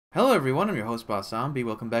Hello everyone, I'm your host Boss Zombie.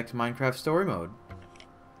 Welcome back to Minecraft Story Mode.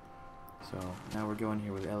 So, now we're going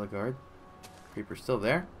here with Eligard. Creeper's still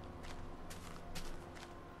there.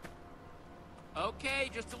 Okay,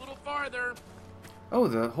 just a little farther. Oh,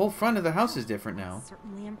 the whole front of the house is different now.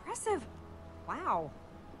 Certainly impressive. Wow.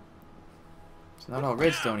 It's not all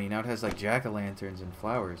redstone-y, now it has like jack-o'-lanterns and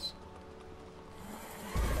flowers.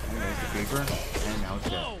 And there's the creeper, and now it's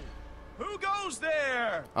dead. Whoa! Who goes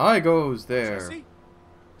there? I goes there. Jesse?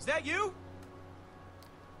 Is that you?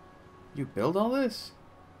 You build all this?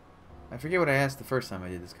 I forget what I asked the first time I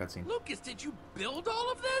did this cutscene. Lucas, did you build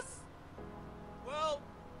all of this? Well,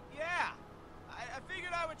 yeah. I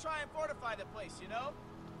figured I would try and fortify the place, you know?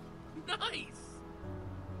 Nice!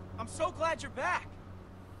 I'm so glad you're back.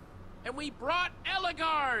 And we brought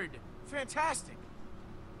Eligard! Fantastic.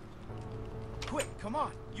 Quick, come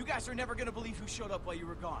on. You guys are never gonna believe who showed up while you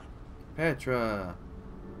were gone. Petra.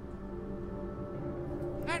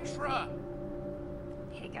 Petra!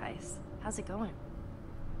 Hey guys, how's it going?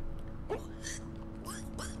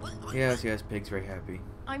 Yes, Pig's very happy.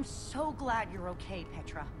 I'm so glad you're okay,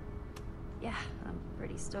 Petra. Yeah, I'm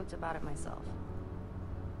pretty stoked about it myself.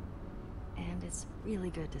 And it's really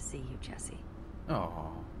good to see you, Jesse.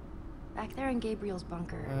 Oh. Back there in Gabriel's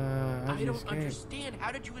bunker, How'd I you don't escape? understand.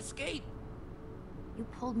 How did you escape? you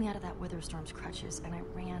pulled me out of that Witherstorm's crutches, and I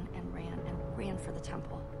ran and ran and ran for the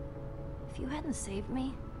temple. If you hadn't saved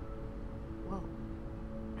me, well,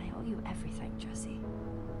 I owe you everything, Jesse.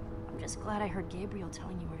 I'm just glad I heard Gabriel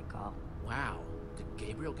telling you where to go. Wow. Did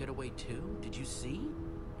Gabriel get away too? Did you see?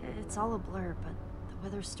 It's all a blur, but the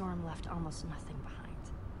Witherstorm left almost nothing behind.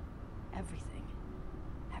 Everything,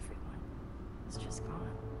 everyone, is just gone.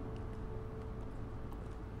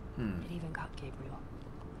 It even got Gabriel.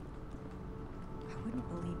 I wouldn't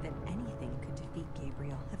believe that anything could defeat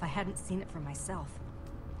Gabriel if I hadn't seen it for myself.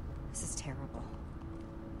 This is terrible.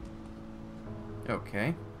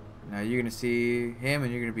 Okay. Now you're gonna see him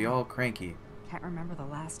and you're gonna be all cranky. Can't remember the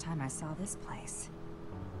last time I saw this place.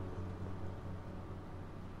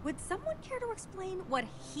 Would someone care to explain what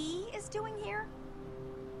he is doing here?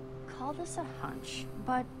 Call this a hunch,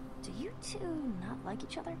 but do you two not like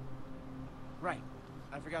each other? Right.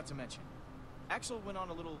 I forgot to mention. Axel went on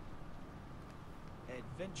a little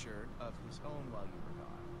adventure of his own while you were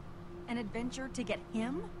gone. An adventure to get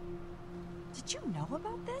him? Did you know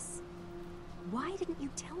about this? Why didn't you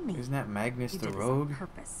tell me? Isn't that Magnus You the did this Rogue? on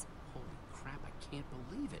purpose. Holy crap, I can't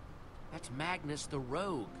believe it. That's Magnus the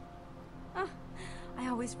Rogue. I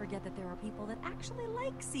always forget that there are people that actually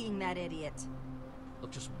like seeing that idiot.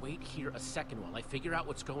 Look, just wait here a second while I figure out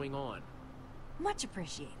what's going on. Much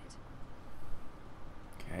appreciated.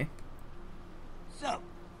 Okay. So,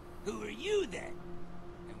 who are you then?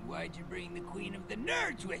 And why'd you bring the Queen of the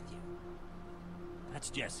Nerds with you? That's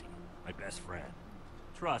Jesse, my best friend.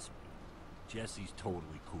 Trust me, Jesse's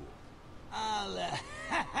totally cool. I'll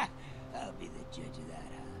be the judge of that,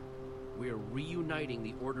 huh? We're reuniting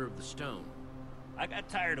the Order of the Stone. I got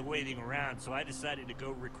tired of waiting around, so I decided to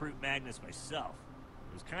go recruit Magnus myself.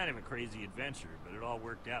 It was kind of a crazy adventure, but it all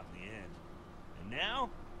worked out in the end. And now,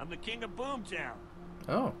 I'm the king of Boomtown.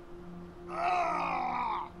 Oh.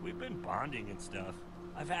 We've been bonding and stuff.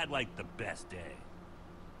 I've had, like, the best day.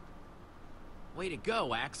 Way to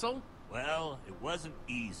go, Axel. Well, it wasn't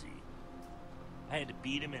easy. I had to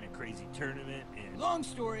beat him in a crazy tournament, and... Long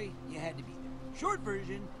story, you had to be there. Short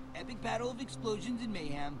version, epic battle of explosions and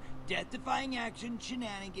mayhem, death-defying action,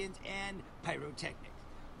 shenanigans, and pyrotechnics.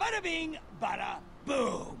 Bada bing, bada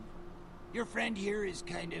boom! Your friend here is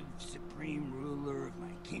kind of supreme ruler of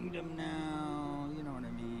my kingdom now, you know what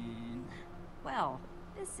I mean? Well,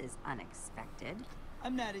 this is unexpected.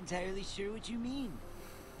 I'm not entirely sure what you mean,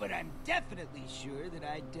 but I'm definitely sure that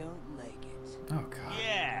I don't like it. Oh god.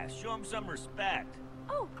 Yeah, show him some respect.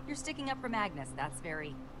 Oh, you're sticking up for Magnus. That's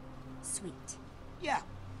very sweet. Yeah,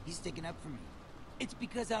 he's sticking up for me. It's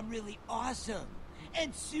because I'm really awesome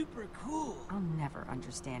and super cool. I'll never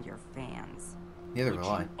understand your fans. Neither Would will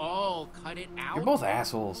I. you all cut it out? You're both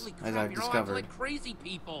assholes, Holy as crap, I've you're all discovered. acting like crazy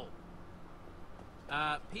people.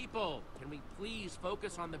 People, can we please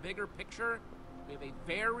focus on the bigger picture? We have a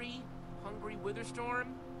very hungry Witherstorm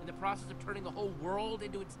in the process of turning the whole world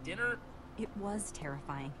into its dinner. It was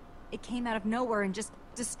terrifying. It came out of nowhere and just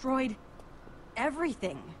destroyed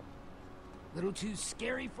everything. Little too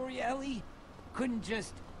scary for you, Ellie? Couldn't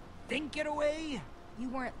just think it away? You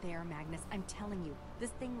weren't there, Magnus. I'm telling you.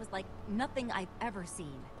 This thing was like nothing I've ever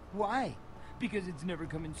seen. Why? Because it's never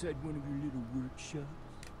come inside one of your little workshops?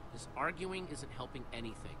 This arguing isn't helping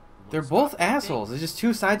anything. We wanna They're stop both the thing. assholes. They're just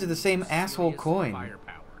two sides of the same asshole Serious coin.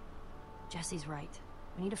 Firepower. Jesse's right.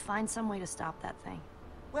 We need to find some way to stop that thing.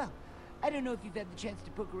 Well, I don't know if you've had the chance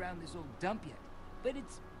to poke around this old dump yet, but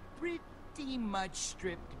it's pretty much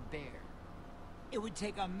stripped bare. It would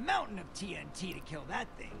take a mountain of TNT to kill that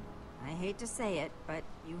thing. I hate to say it, but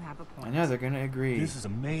you have a point. I know they're gonna agree. This is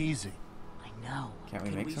amazing. I know. Can't we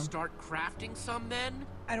Can make we some? start crafting some then?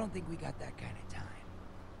 I don't think we got that kind of time.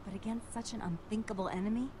 But against such an unthinkable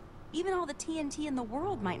enemy, even all the TNT in the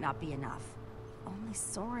world might not be enough. If only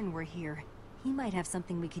Soren were here. He might have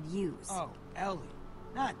something we could use. Oh, Ellie,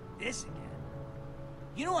 not this again.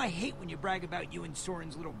 You know I hate when you brag about you and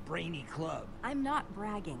Soren's little brainy club. I'm not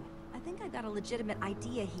bragging. I think I got a legitimate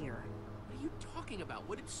idea here. What are you talking about?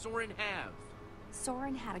 What did Soren have?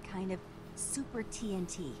 Soren had a kind of super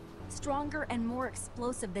TNT. Stronger and more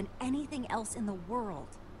explosive than anything else in the world.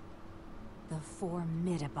 The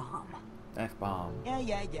Formidabomb. F-bomb.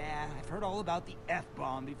 Yeah. I've heard all about the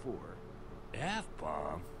F-bomb before.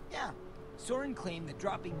 F-bomb? Yeah. Soren claimed that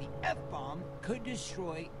dropping the F-bomb could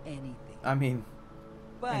destroy anything. I mean,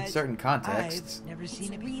 But in certain contexts. I've never It's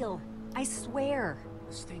seen it real. I swear.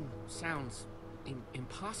 This thing sounds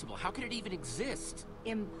impossible. How could it even exist?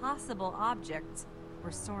 Impossible objects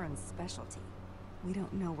were Soren's specialty. We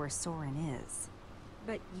don't know where Soren is.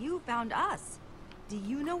 But you found us. Do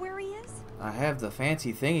you know where he is? I have the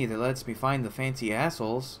fancy thingy that lets me find the fancy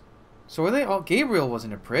assholes. So are they all... Gabriel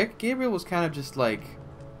wasn't a prick. Gabriel was kind of just like...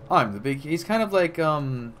 I'm the big... He's kind of like,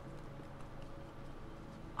 Our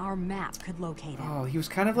map could locate him. Oh, he was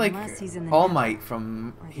kind of like Unless he's in the All nether. Might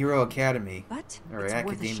from Or the Hero end. Academy. But Or it's worth a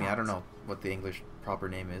Academia. I shot. don't know what the English proper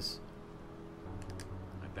name is.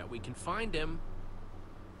 I bet we can find him.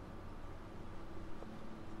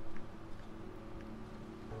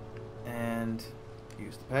 And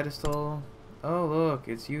use the pedestal. Oh, look,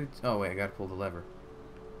 it's you. Oh, wait, I gotta pull the lever.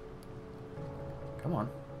 Come on.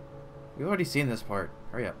 We've already seen this part.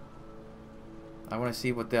 Hurry up. I want to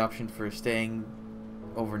see what the option for staying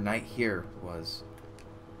overnight here was.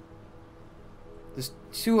 There's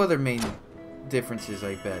two other main differences,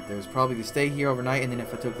 I bet. There's probably to stay here overnight, and then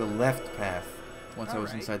if I took the left path once I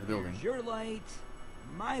was inside the building. Here's your light,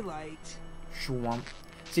 my light. Shwamp.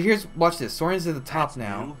 See, here's... Watch this. Soren's at the top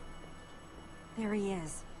now. New. There he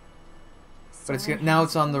is. But it's Soren now has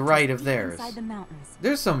it's on the been right of deep theirs. Inside the mountains.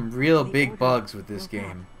 There's some real The big order bugs with this broke up.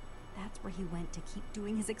 game. That's where he went to keep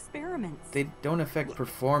doing his experiments. They don't affect Look,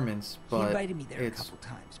 performance, He but invited me there a it's... couple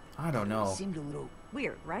times. I don't It know. seemed a little...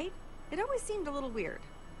 Weird, right? It always seemed a little weird.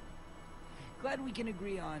 Glad we can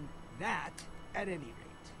agree on that at any rate.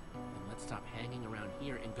 Then let's stop hanging around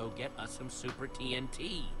here and go get us some super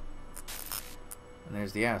TNT. And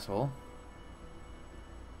there's the asshole.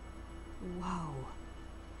 Whoa.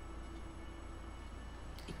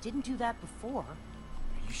 It didn't do that before.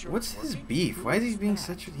 Are you sure What's it's his working? beef? Why is he being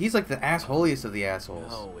such a... He's like the assholiest of the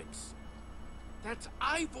assholes. No, it's... That's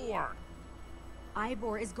Ivor!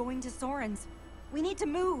 Ivor is going to Soren's. We need to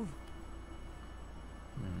move.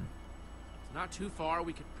 It's not too far.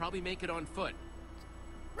 We could probably make it on foot.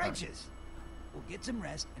 Righteous. We'll get some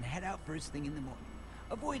rest and head out first thing in the morning,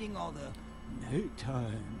 avoiding all the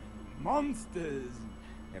nighttime monsters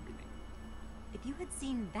and everything. If you had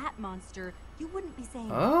seen that monster, you wouldn't be saying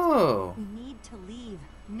Oh, we need to leave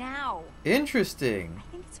now. interesting.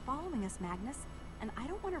 I think it's following us, Magnus, and I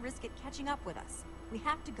don't want to risk it catching up with us. We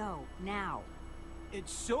have to go now.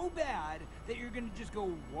 It's so bad that you're gonna just go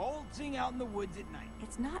waltzing out in the woods at night.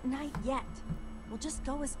 It's not night yet. We'll just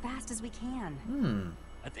go as fast as we can.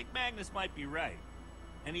 I think Magnus might be right.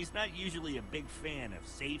 And he's not usually a big fan of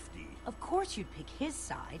safety. Of course you'd pick his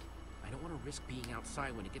side. I don't want to risk being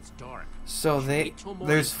outside when it gets dark. So We should they... wait till morning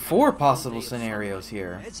There's to have 4 a full possible day of scenarios sunlight.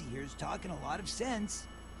 here. Jesse here's talking a lot of sense.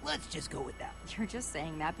 Let's just go with that. You're just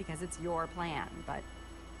saying that because it's your plan, but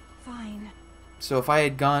fine. So if I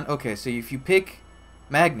had gone... Okay, so if you pick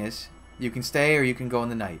Magnus, you can stay or you can go in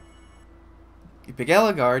the night. You pick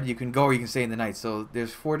Eligard, you can go or you can stay in the night. So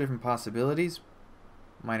there's 4 different possibilities.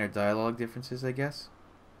 Minor dialogue differences, I guess.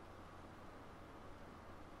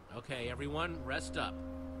 Okay, everyone, rest up.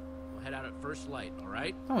 We'll head out at first light,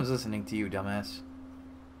 alright? No one's listening to you, dumbass.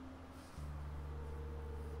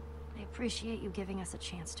 I appreciate you giving us a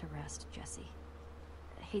chance to rest, Jesse.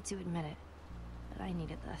 I hate to admit it, but I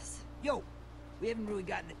needed this. Yo, we haven't really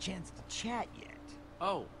gotten a chance to chat yet.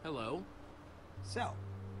 Oh, hello. So,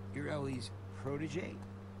 you're Ellie's protege?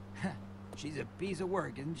 She's a piece of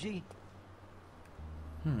work, isn't she?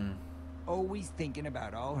 Always thinking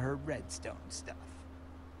about all her redstone stuff.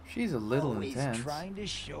 She's a little Always intense. trying to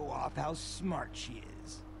show off how smart she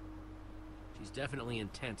is. She's definitely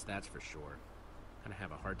intense, that's for sure. Kinda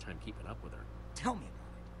have a hard time keeping up with her. Tell me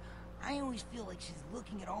about it. I always feel like she's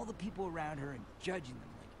looking at all the people around her and judging them.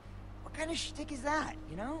 Like, what kind of shtick is that,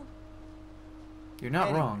 you know? You're not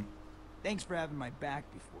Anyway, wrong. Thanks for having my back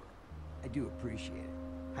before. I do appreciate it.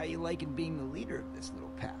 How you liking being the leader of this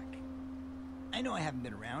little pack? I know I haven't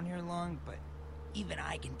been around here long, but even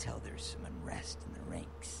I can tell there's some unrest in the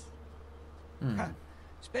ranks. Huh.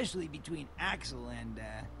 Especially between Axel and,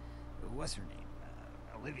 what's her name?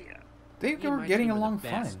 Olivia. They Me and were my getting team are the along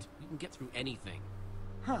best. fine. We can get through anything.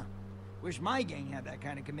 Huh. Wish my gang had that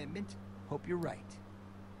kind of commitment. Hope you're right.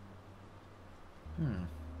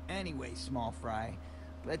 Anyway, small fry,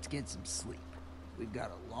 let's get some sleep. We've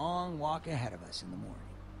got a long walk ahead of us in the morning.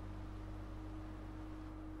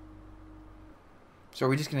 So are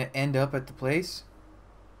we just gonna end up at the place?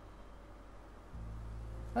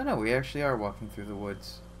 Oh no, we actually are walking through the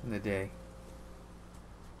woods in the day.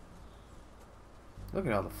 Look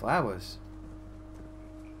at all the flowers.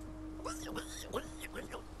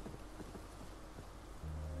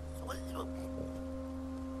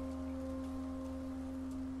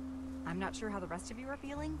 I'm not sure how the rest of you are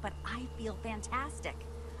feeling, but I feel fantastic.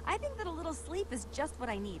 I think that a little sleep is just what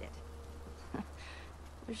I needed.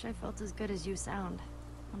 Wish I felt as good as you sound.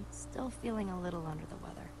 I'm still feeling a little under the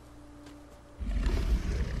weather.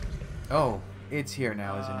 Oh, it's here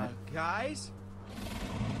now, isn't it? Guys?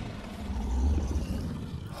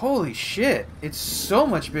 Holy shit! It's so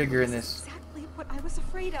much bigger in This is this. exactly what I was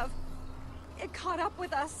afraid of. It caught up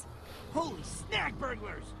with us. Holy snack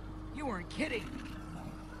burglars! You weren't kidding.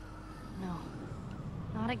 No,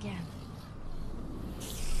 not again.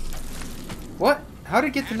 What? How did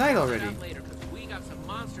it get to night We'll already? find out later, 'cause we got some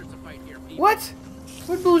monsters to fight here, people. What?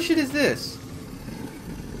 What bullshit is this?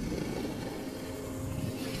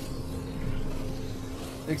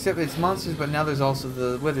 Except it's monsters, but now there's also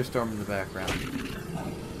the weather storm in the background.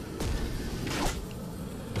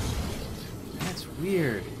 That's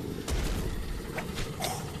weird.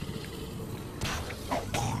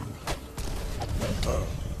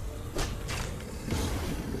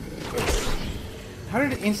 How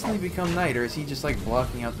did it instantly become night, or is he just like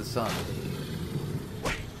blocking out the sun?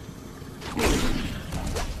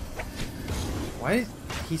 Why is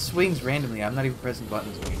he swings randomly? I'm not even pressing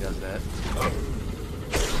buttons when he does that. Okay.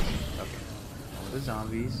 All the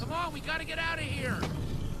zombies. Come on, we gotta get out of here.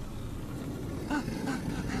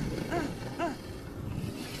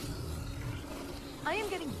 I am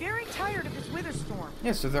getting very tired of this wither storm.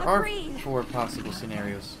 Yeah, so there Agreed. are 4 possible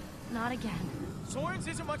scenarios. Not again. Soren's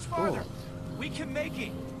isn't much farther. We can make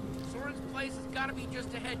it. Soren's place has gotta be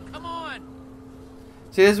just ahead. Come on.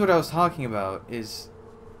 See, this is what I was talking about. Is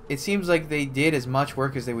it seems like they did as much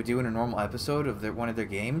work as they would do in a normal episode of one of their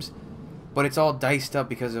games, but it's all diced up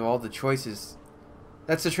because of all the choices.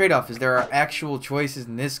 That's the trade-off. Is there are actual choices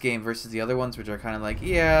in this game versus the other ones, which are kind of like,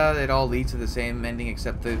 yeah, it all leads to the same ending,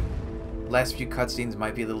 except the last few cutscenes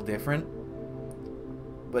might be a little different.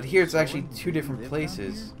 But here it's actually 2 different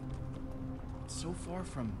places. It's so far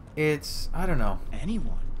from It's, I don't know.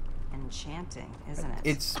 anyone. Enchanting, isn't it?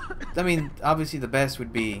 It's, I mean, obviously the best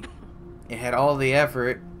would be it had all the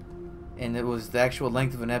effort and it was the actual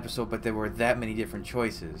length of an episode, but there were that many different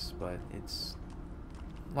choices. But it's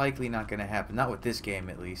likely not going to happen. Not with this game,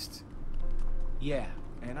 at least. Yeah,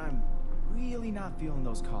 and I'm really not feeling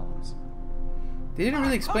those columns. They didn't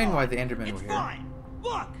really explain why the Endermen It's were here. fine.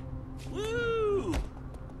 Look. Woo!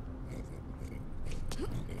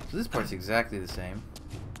 So this part's exactly the same.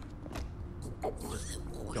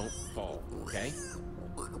 Don't fall, okay?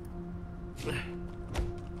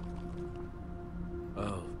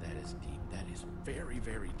 Oh, that is deep. That is very,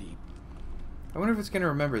 very deep. I wonder if it's going to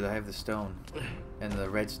remember that I have the stone and the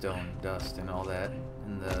redstone dust and all that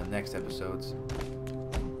in the next episodes.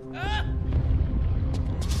 Ah!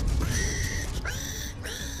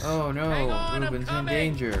 Oh no, Hang on, I'm Ruben's in coming.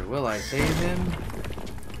 danger. Will I save him?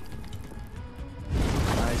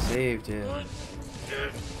 I saved him.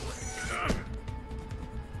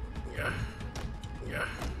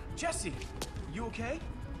 Jesse, you okay?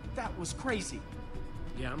 That was crazy.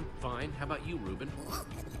 Yeah, I'm fine. How about you, Ruben?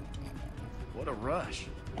 What a rush.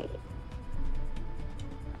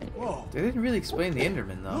 Whoa. They didn't really explain the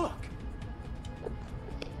Enderman though. Look.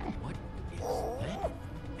 What is that?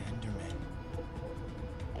 Enderman.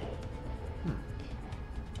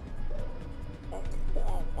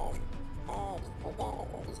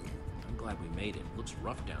 I'm glad we made it. Looks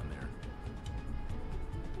rough down there.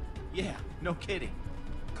 Yeah, no kidding.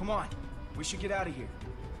 Come on. We should get out of here.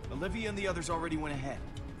 Olivia and the others already went ahead.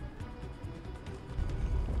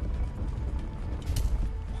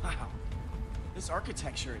 Wow. This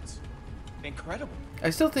architecture, it's incredible. I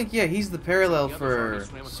still think, yeah, he's the parallel The others for already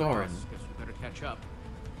swam across. Soren. Guess we better catch up.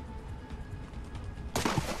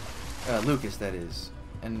 Lucas, that is.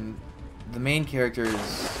 And the main character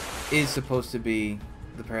is supposed to be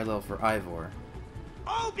the parallel for Ivor.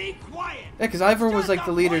 Oh, be quiet! Yeah, because Ivor was Just like a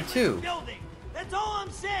the leader pointless too. Building. That's all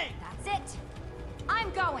I'm saying. That's it. I'm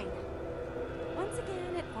going. Once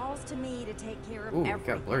again, it falls to me to take care of Ooh, it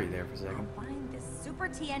everything. got blurry there for a second. I'll find this super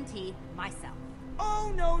TNT myself.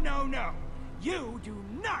 Oh, no, no, no. You do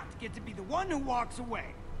not get to be the one who walks away.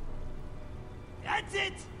 That's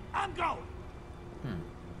it. I'm going.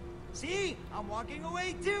 See? I'm walking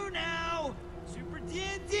away too now. Super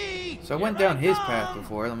TNT. So I went Here down his come. path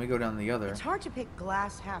before. Let me go down the other. It's hard to pick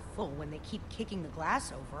glass half full when they keep kicking the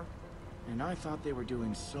glass over. And I thought they were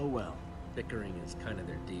doing so well. Bickering is kind of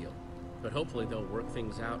their deal. But hopefully they'll work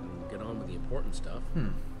things out and get on with the important stuff.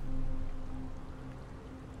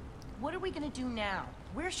 What are we gonna do now?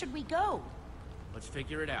 Where should we go? Let's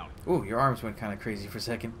figure it out. Ooh, your arms went kind of crazy for a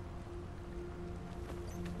second.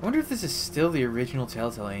 I wonder if this is still the original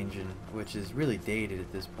Telltale engine, which is really dated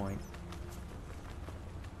at this point.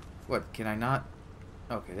 What, can I not?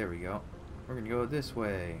 Okay, there we go. We're gonna go this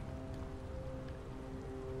way.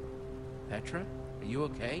 Petra, are you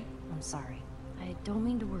okay? I'm sorry. I don't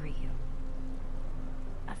mean to worry you.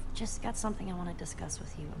 I've just got something I want to discuss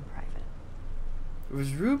with you in private.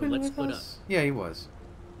 Was Ruben Well, let's with split us? Yeah, he was.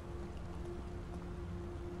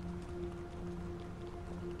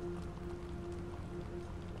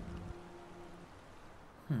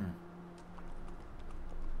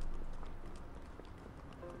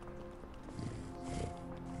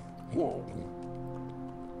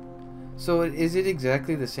 So is it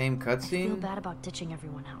exactly the same I feel cutscene? bad about ditching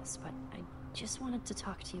everyone else, but I just wanted to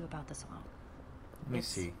talk to you about this alone. Let me It's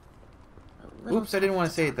see. a little Oops, I didn't tough want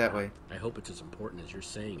to say talk it that about. way. I hope it's as important as you're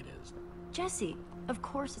saying it is. Jesse, of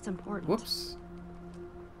course it's important. Whoops.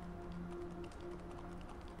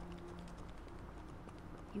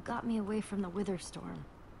 You got me away from the Wither Storm.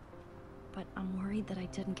 But I'm worried that I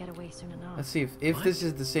didn't get away soon enough. Let's see, if What? this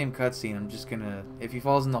is the same cutscene, I'm just gonna... If he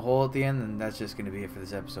falls in the hole at the end, then that's just gonna be it for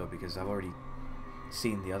this episode, because I've already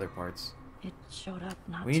seen the other parts. It showed up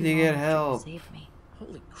not We too need to long get after help. you saved me.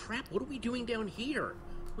 Holy crap, what are we doing down here?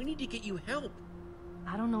 We need to get you help.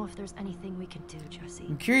 I don't know if there's anything we can do, Jesse.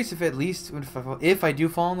 I'm curious if at least if I do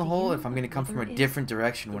fall in the Do hole, you if I'm gonna know come from a whether it is? different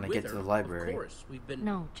direction when I get to Wither, the library. Of course, we've been...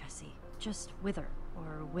 No, Jesse. Just wither.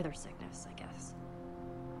 Or wither sickness, I guess.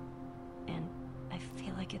 And I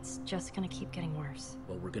feel like it's just gonna keep getting worse.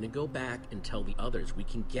 Well, we're gonna go back and tell the others we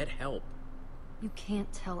can get help. You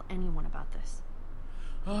can't tell anyone about this.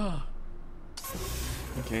 Ah,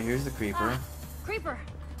 Okay, here's the creeper. Creeper!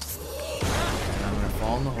 And I'm gonna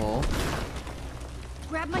fall in the hole.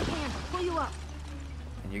 Grab my hand, I'll pull you up.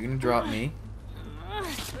 And you're gonna drop me. And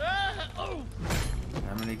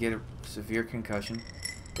I'm gonna get a severe concussion.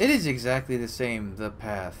 It is exactly the same, the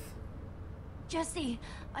path. Jesse,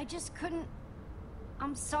 I just couldn't...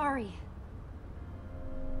 I'm sorry.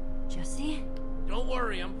 Jesse? don't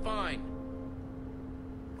worry, I'm fine.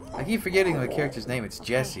 I keep forgetting the character's name, it's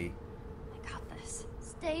Jesse. I got this.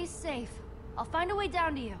 Stay safe. I'll find a way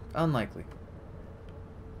down to you. Unlikely.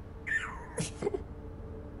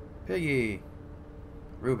 Piggy!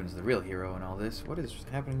 Ruben's the real hero in all this. What is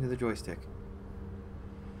happening to the joystick?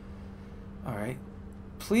 Alright.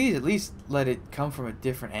 Please at least let it come from a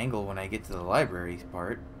different angle when I get to the library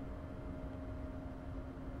part.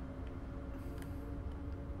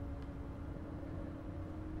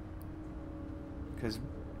 Because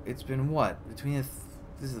it's been what? Between this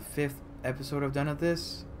is the 5th episode I've done of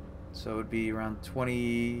this. So it would be around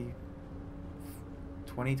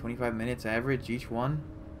 25 minutes average each one.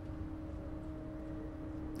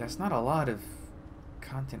 That's not a lot of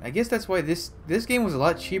content. I guess that's why this game was a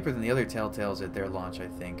lot cheaper than the other Telltales at their launch, I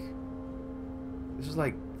think. This was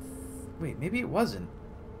like... Wait, maybe it wasn't.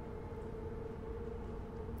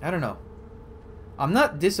 I don't know. I'm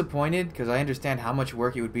not disappointed because I understand how much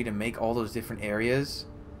work it would be to make all those different areas.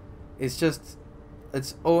 It's just...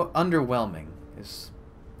 It's underwhelming is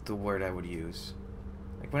the word I would use.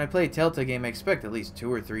 Like when I play a Telltale game, I expect at least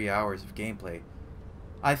 2 or 3 hours of gameplay.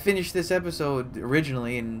 I finished this episode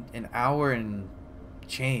originally in an hour and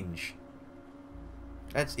change.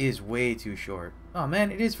 That is way too short. Oh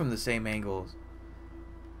man, it is from the same angle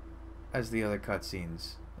as the other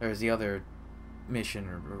cutscenes. Or as the other mission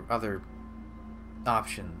or other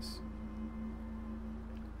options.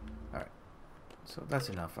 Alright. So that's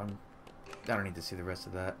enough. I don't need to see the rest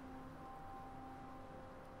of that.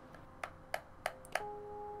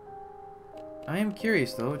 I am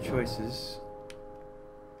curious though, choices.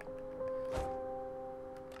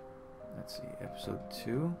 Let's see, episode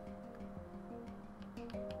 2.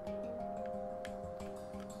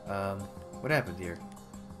 What happened here?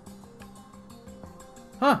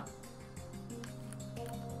 Huh!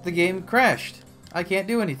 The game crashed. I can't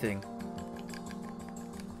do anything.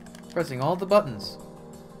 Pressing all the buttons.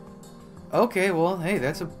 Okay, well, hey,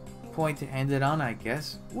 that's a point to end it on, I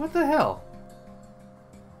guess. What the hell?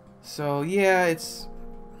 So, yeah, it's...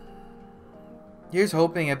 Here's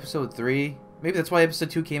hoping episode 3... Maybe that's why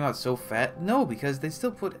episode 2 came out so fat. No, because they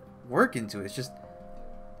still put work into it. It's just...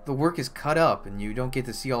 The work is cut up, and you don't get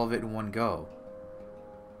to see all of it in one go.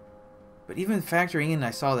 But even factoring in,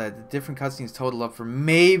 I saw that the different cutscenes total up for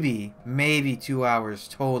maybe 2 hours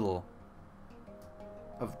total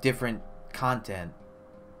of different content.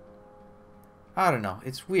 I don't know.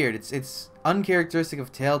 It's weird. It's uncharacteristic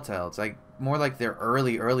of Telltale. It's like more like their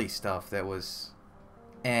early stuff that was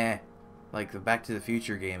like the Back to the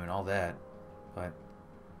Future game and all that. But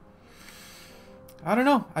I don't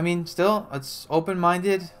know. I mean, still, it's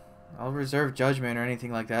open-minded. I'll reserve judgment or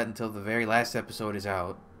anything like that until the very last episode is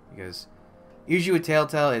out, because usually with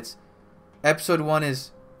Telltale, it's episode 1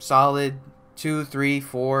 is solid, 2, 3,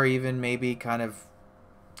 4 even maybe kind of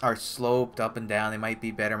are sloped up and down. They might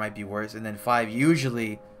be better, might be worse, and then 5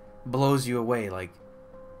 usually blows you away. Like,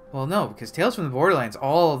 well, no, because Tales from the Borderlands,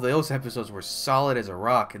 all of those episodes were solid as a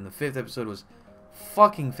rock, and the 5th episode was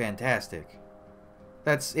fucking fantastic.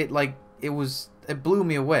 That's it. Like, it blew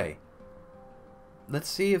me away. Let's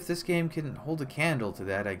see if this game can hold a candle to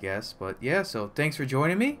that, I guess. But yeah, so thanks for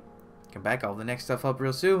joining me. Come back, I'll have the next stuff up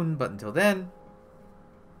real soon. But until then,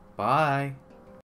 bye.